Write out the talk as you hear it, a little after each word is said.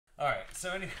All right, so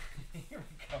anyway, here we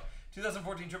go.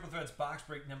 2014 Triple Threats box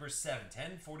break number 7,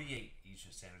 10:48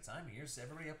 Eastern Standard Time. Here's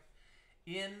everybody up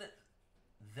in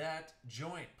that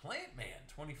joint. Plant Man,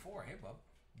 24. Hey, bub.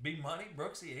 Big Money,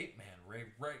 Brooksy, 8 man. Ray,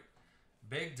 right.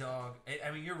 Big Dog.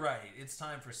 I mean, you're right. It's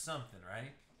time for something,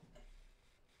 right?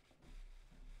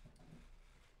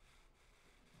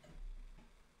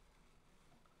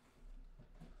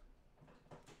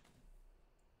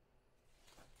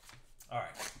 All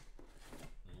right.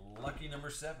 Lucky number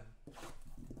 7.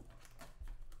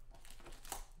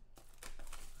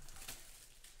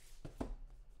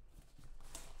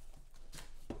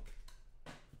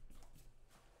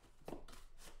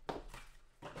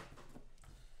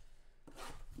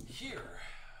 Here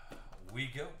we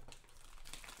go.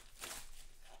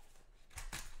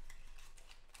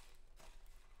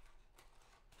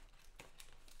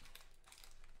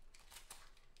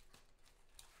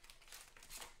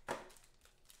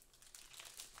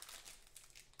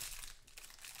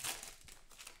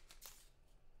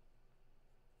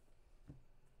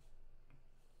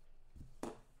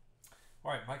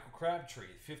 All right, Michael Crabtree,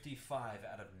 55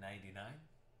 out of 99.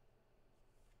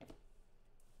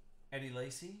 Eddie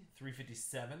Lacy,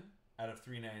 357 out of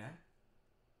 399.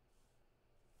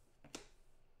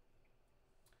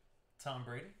 Tom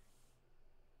Brady.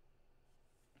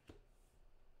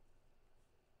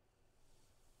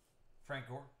 Frank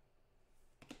Gore.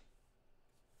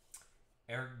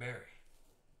 Eric Berry.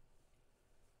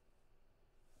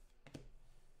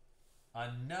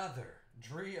 Another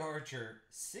Dree Archer,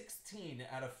 16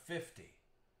 out of 50.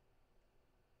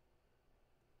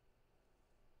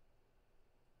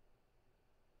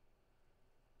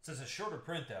 So it's a shorter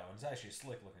print, though, and it's actually a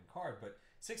slick-looking card, but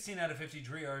 16 out of 50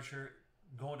 Dree Archer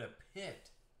going to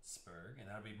Pittsburgh, and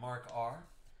that'll be Mark R.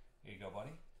 Here you go,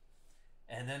 buddy.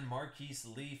 And then Marquise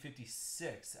Lee,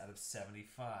 56 out of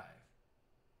 75.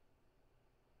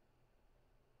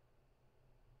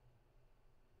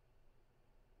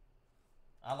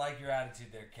 I like your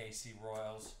attitude there, KC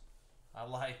Royals. I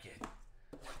like it.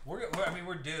 I mean,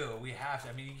 we're due. We have to.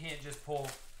 I mean, you can't just pull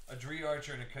a Dree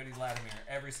Archer and a Cody Latimer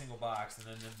every single box and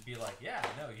then be like, yeah,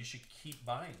 no, you should keep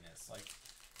buying this. Like,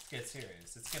 let's get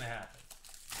serious. It's going to happen.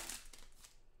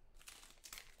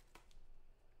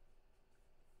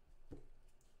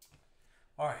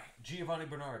 All right, Giovanni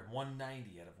Bernard,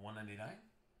 190 out of 199.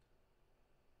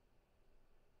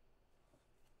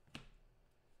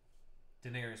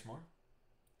 Denarius Moore,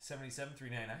 77,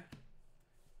 399.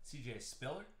 CJ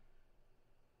Spiller.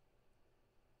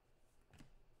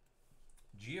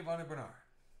 Giovanni Bernard.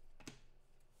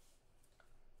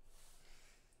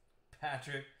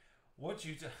 Patrick,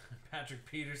 Patrick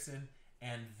Peterson,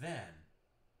 and then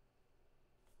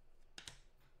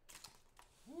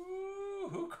woo,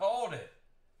 who called it?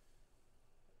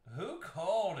 Who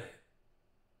called it?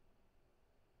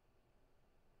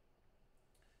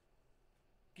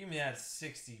 Give me that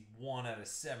 61 out of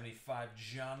 75,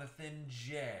 Jonathan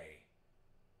J.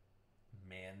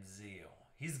 Manziel.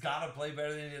 He's got to play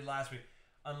better than he did last week.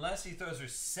 Unless he throws for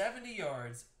 70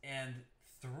 yards and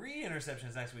 3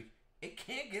 interceptions next week, it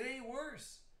can't get any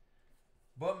worse.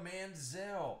 But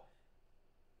Manziel,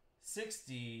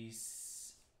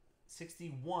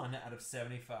 61 out of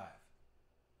 75.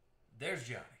 There's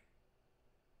Johnny.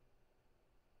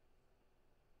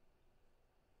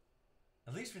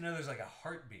 At least we know there's like a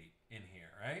heartbeat in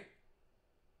here, right?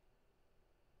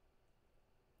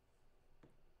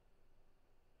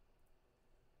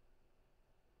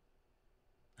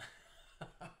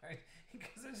 Alright,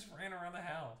 because I just ran around the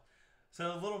house.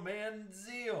 So little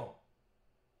Manziel.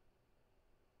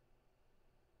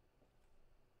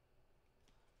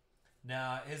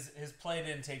 Now, his play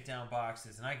didn't take down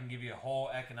boxes, and I can give you a whole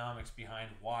economics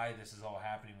behind why this is all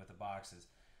happening with the boxes.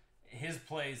 His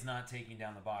play is not taking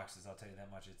down the boxes, I'll tell you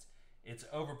that much. It's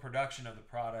overproduction of the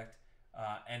product,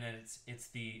 and then it's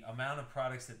the amount of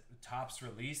products that Topps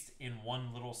released in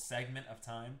one little segment of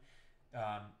time.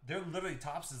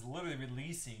 Topps is literally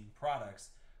releasing products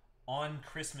on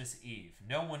Christmas Eve.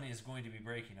 No one is going to be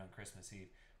breaking on Christmas Eve,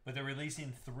 but they're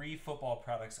releasing 3 football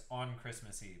products on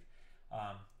Christmas Eve.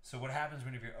 So what happens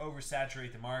when if you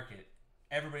oversaturate the market,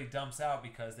 everybody dumps out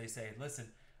because they say,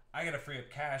 listen, I got to free up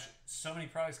cash. So many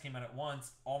products came out at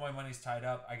once. All my money's tied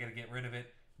up. I got to get rid of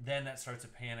it. Then that starts a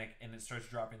panic, and it starts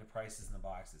dropping the prices in the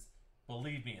boxes.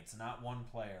 Believe me, it's not one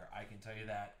player. I can tell you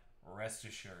that. Rest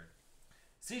assured.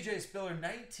 CJ Spiller,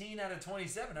 19 out of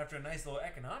 27 after a nice little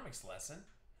economics lesson.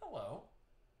 Hello.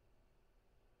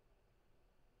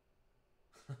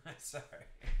 Sorry.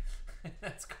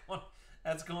 That's going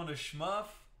to Schmuff.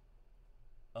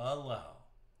 Hello.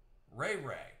 Ray.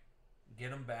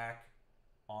 Get him back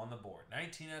on the board.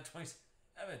 19 out of 27.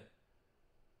 Evan.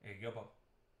 There you go, Bob.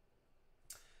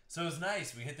 So it's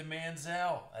nice. We hit the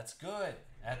Manziel. That's good.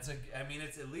 That's a. I mean,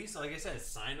 it's at least, like I said, a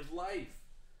sign of life.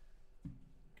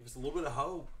 Give us a little bit of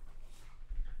hope.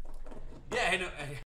 Yeah, I know.